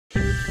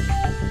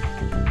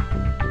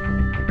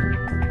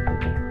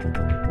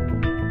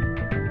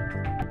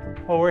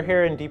Well, we're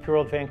here in DP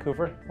World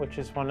Vancouver, which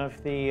is one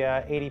of the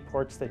 80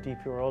 ports that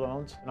DP World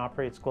owns and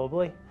operates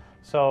globally.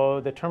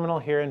 So the terminal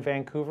here in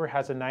Vancouver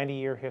has a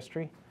 90-year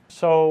history.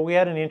 So we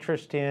had an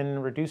interest in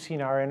reducing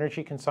our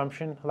energy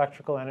consumption,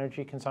 electrical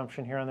energy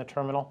consumption here on the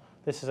terminal.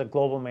 This is a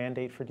global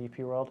mandate for DP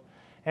World.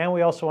 And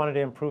we also wanted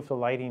to improve the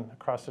lighting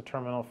across the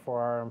terminal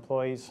for our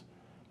employees,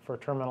 for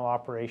terminal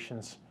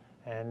operations,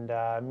 and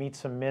meet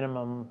some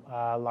minimum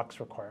lux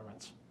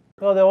requirements.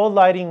 Well, the old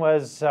lighting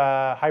was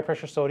high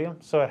pressure sodium,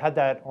 so it had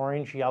that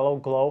orange-yellow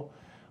glow,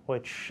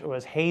 which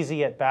was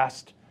hazy at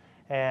best,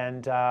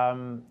 and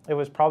it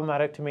was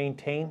problematic to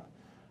maintain.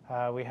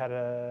 We had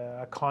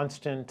a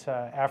constant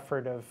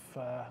effort of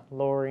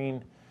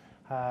lowering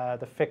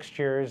the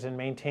fixtures and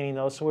maintaining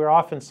those, so we were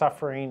often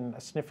suffering a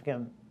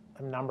significant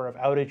number of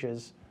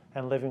outages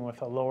and living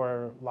with a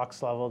lower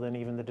lux level than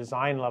even the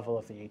design level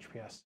of the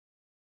HPS.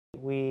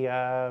 We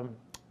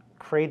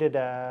created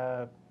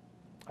a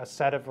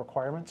set of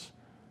requirements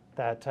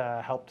that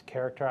helped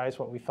characterize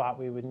what we thought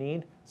we would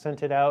need,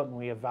 sent it out, and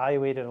we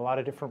evaluated a lot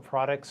of different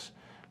products.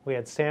 We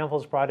had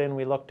samples brought in.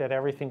 We looked at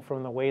everything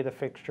from the way the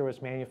fixture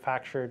was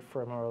manufactured,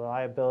 from a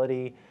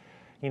reliability,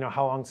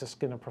 how long is this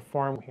going to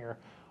perform here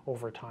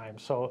over time.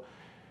 So,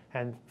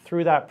 and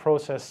through that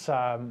process,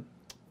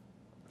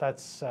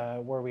 that's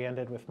where we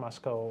ended with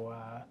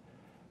Musco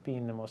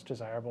being the most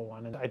desirable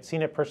one. And I'd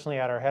seen it personally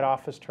at our head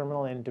office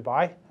terminal in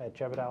Dubai at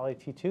Jebel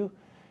T2.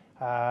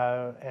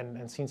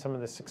 And seen some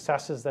of the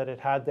successes that it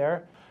had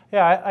there.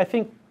 Yeah, I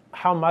think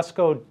how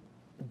Musco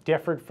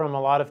differed from a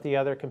lot of the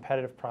other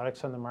competitive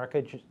products on the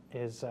market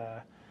is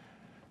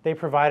they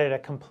provided a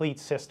complete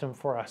system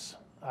for us,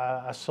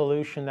 a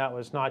solution that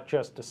was not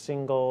just a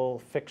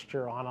single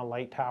fixture on a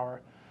light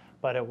tower,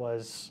 but it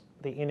was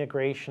the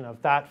integration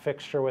of that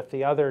fixture with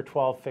the other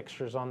 12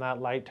 fixtures on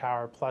that light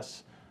tower,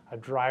 plus a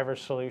driver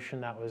solution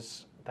that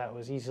was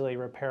easily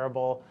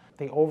repairable.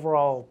 The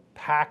overall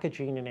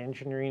packaging and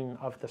engineering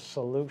of the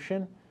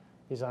solution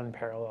is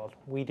unparalleled.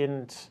 We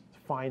didn't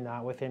find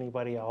that with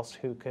anybody else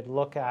who could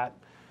look at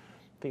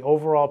the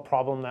overall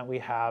problem that we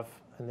have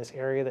in this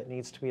area that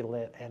needs to be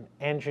lit and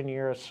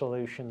engineer a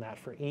solution that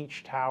for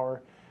each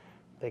tower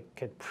they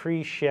could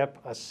pre-ship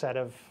a set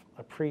of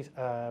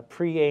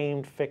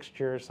pre-aimed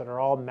fixtures that are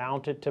all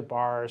mounted to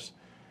bars,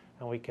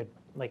 and we could,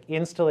 like,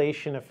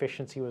 installation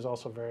efficiency was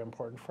also very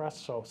important for us.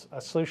 So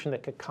a solution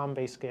that could come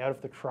basically out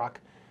of the truck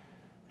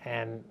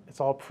and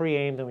it's all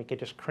pre-aimed, and we could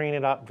just crane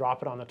it up,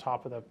 drop it on the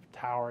top of the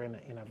tower in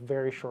a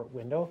very short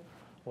window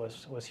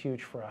was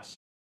huge for us.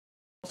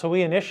 So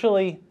we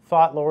initially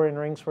thought lowering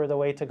rings were the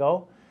way to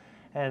go,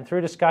 and through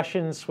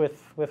discussions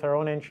with our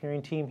own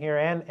engineering team here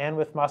and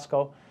with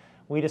Musco,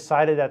 we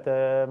decided that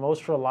the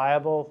most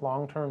reliable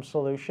long-term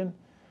solution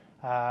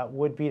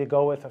would be to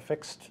go with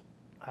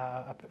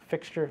a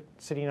fixture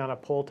sitting on a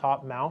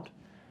pole-top mount,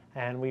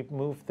 and we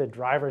moved the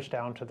drivers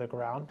down to the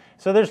ground.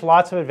 So there's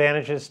lots of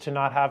advantages to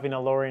not having a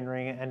lowering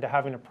ring and to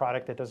having a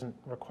product that doesn't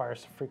require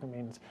some frequent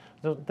maintenance.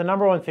 The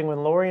number one thing,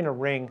 when lowering a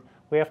ring,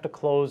 we have to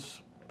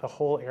close the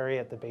whole area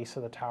at the base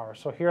of the tower.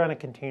 So here on a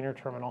container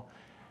terminal,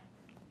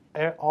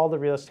 all the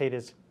real estate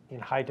is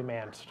in high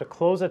demand. So to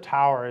close a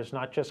tower is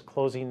not just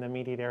closing the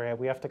immediate area.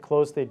 We have to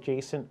close the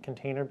adjacent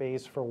container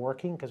bays for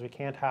working, because we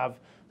can't have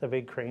the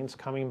big cranes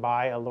coming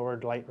by a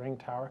lowered light ring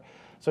tower.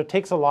 So it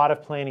takes a lot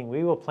of planning.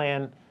 We will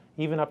plan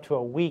even up to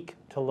a week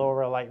to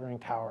lower a light ring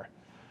tower.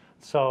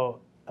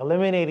 So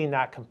eliminating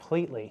that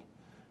completely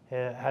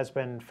has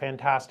been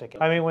fantastic.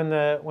 I mean, when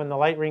the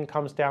light ring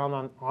comes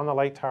down on the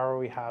light tower,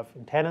 we have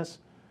antennas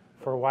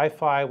for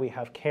Wi-Fi, we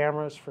have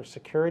cameras for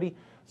security.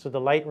 So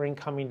the light ring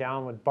coming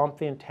down would bump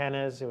the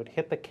antennas, it would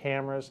hit the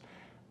cameras,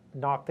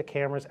 knock the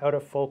cameras out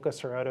of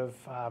focus or out of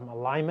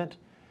alignment.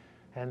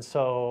 And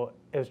so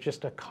it was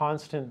just a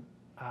constant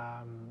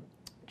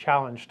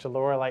challenge to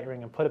lower a light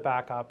ring and put it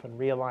back up and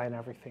realign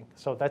everything.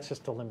 So that's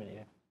just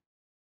eliminated.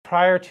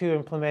 Prior to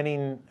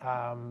implementing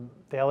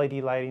the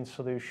LED lighting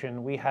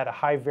solution, we had a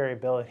high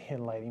variability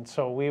in lighting.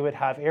 So we would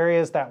have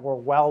areas that were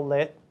well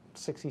lit,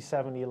 60,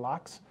 70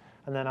 lux,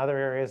 and then other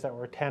areas that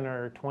were 10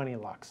 or 20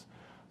 lux.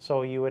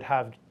 So you would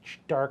have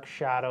dark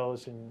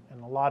shadows and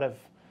a lot of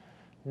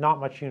not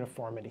much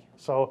uniformity.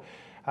 So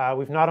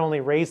we've not only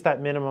raised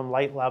that minimum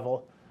light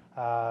level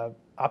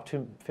up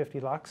to 50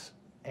 lux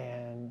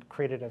and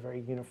created a very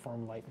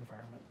uniform light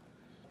environment.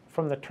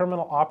 From the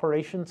terminal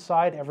operations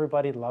side,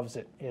 everybody loves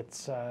it.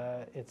 It's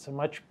a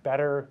much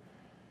better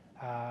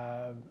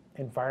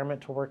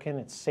environment to work in.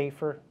 It's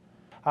safer.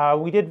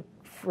 We did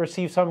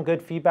receive some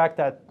good feedback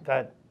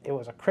that it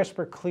was a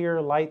crisper,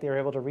 clear light. They were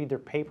able to read their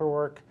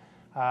paperwork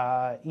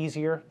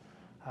easier.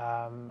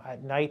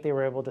 At night, they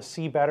were able to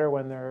see better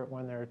when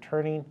they're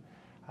turning.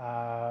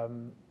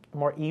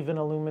 More even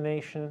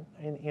illumination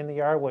in the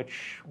yard,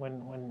 which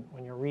when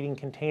you're reading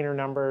container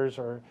numbers,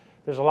 or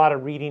there's a lot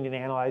of reading and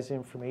analyzing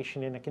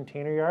information in a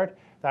container yard,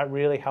 that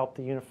really helped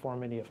the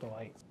uniformity of the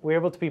lights. We're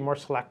able to be more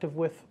selective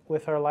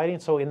with our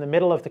lighting. So in the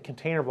middle of the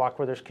container block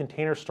where there's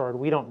containers stored,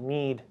 we don't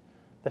need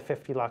the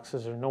 50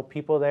 luxes. There's no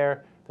people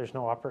there. There's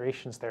no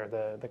operations there.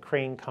 The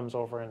crane comes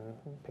over and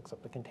picks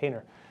up the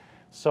container.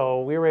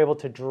 So we were able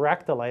to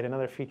direct the light.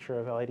 Another feature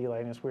of LED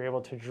lighting is we were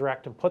able to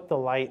direct and put the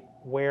light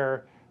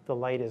where the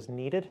light is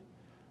needed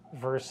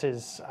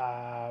versus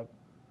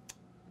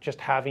just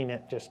having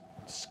it just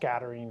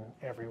scattering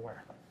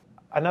everywhere.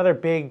 Another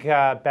big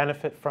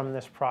benefit from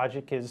this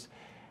project is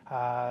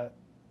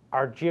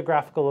our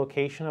geographical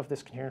location of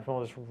this container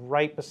terminal is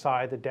right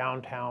beside the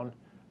downtown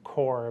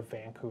core of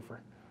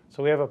Vancouver.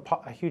 So we have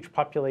a huge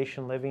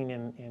population living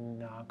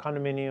in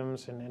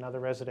condominiums and in other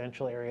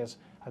residential areas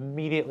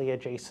immediately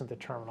adjacent to the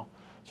terminal.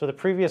 So the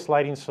previous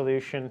lighting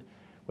solution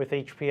with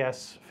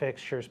HPS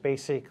fixtures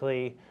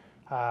basically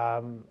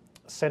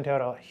sent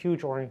out a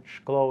huge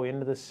orange glow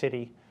into the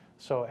city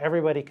so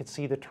everybody could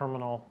see the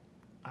terminal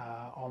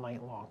all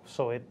night long.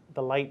 So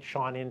the light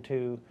shone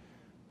into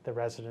the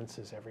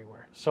residences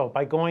everywhere. So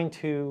by going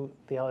to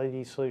the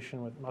LED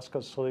solution with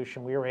Musco's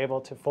solution, we were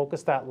able to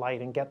focus that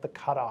light and get the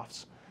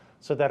cutoffs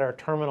so that our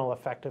terminal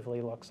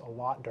effectively looks a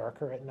lot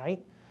darker at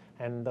night,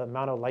 and the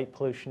amount of light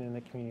pollution in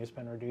the community has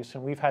been reduced.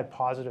 And we've had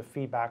positive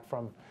feedback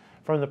from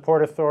the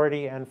Port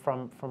Authority and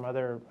from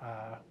other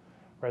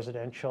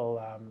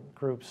residential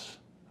groups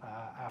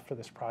after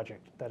this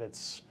project, that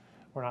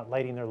we're not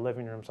lighting their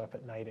living rooms up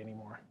at night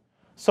anymore.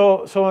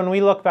 So when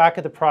we look back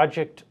at the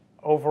project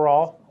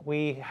overall,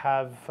 we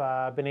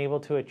have been able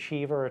to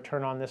achieve a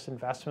return on this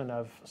investment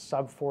of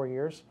sub 4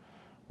 years,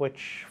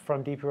 which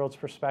from DP World's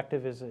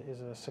perspective is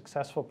a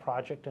successful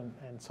project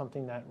and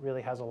something that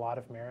really has a lot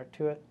of merit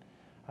to it.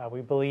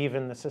 We believe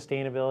in the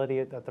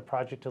sustainability that the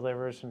project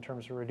delivers in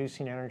terms of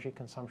reducing energy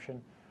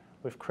consumption.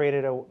 We've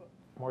created a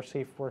more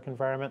safe work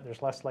environment.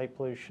 There's less light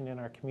pollution in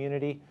our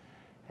community,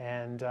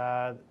 and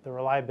the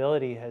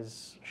reliability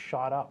has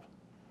shot up.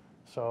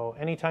 So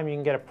anytime you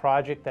can get a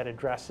project that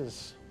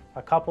addresses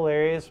a couple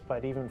areas,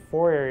 but even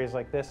 4 areas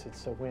like this,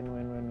 it's a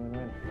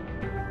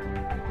win-win-win-win-win.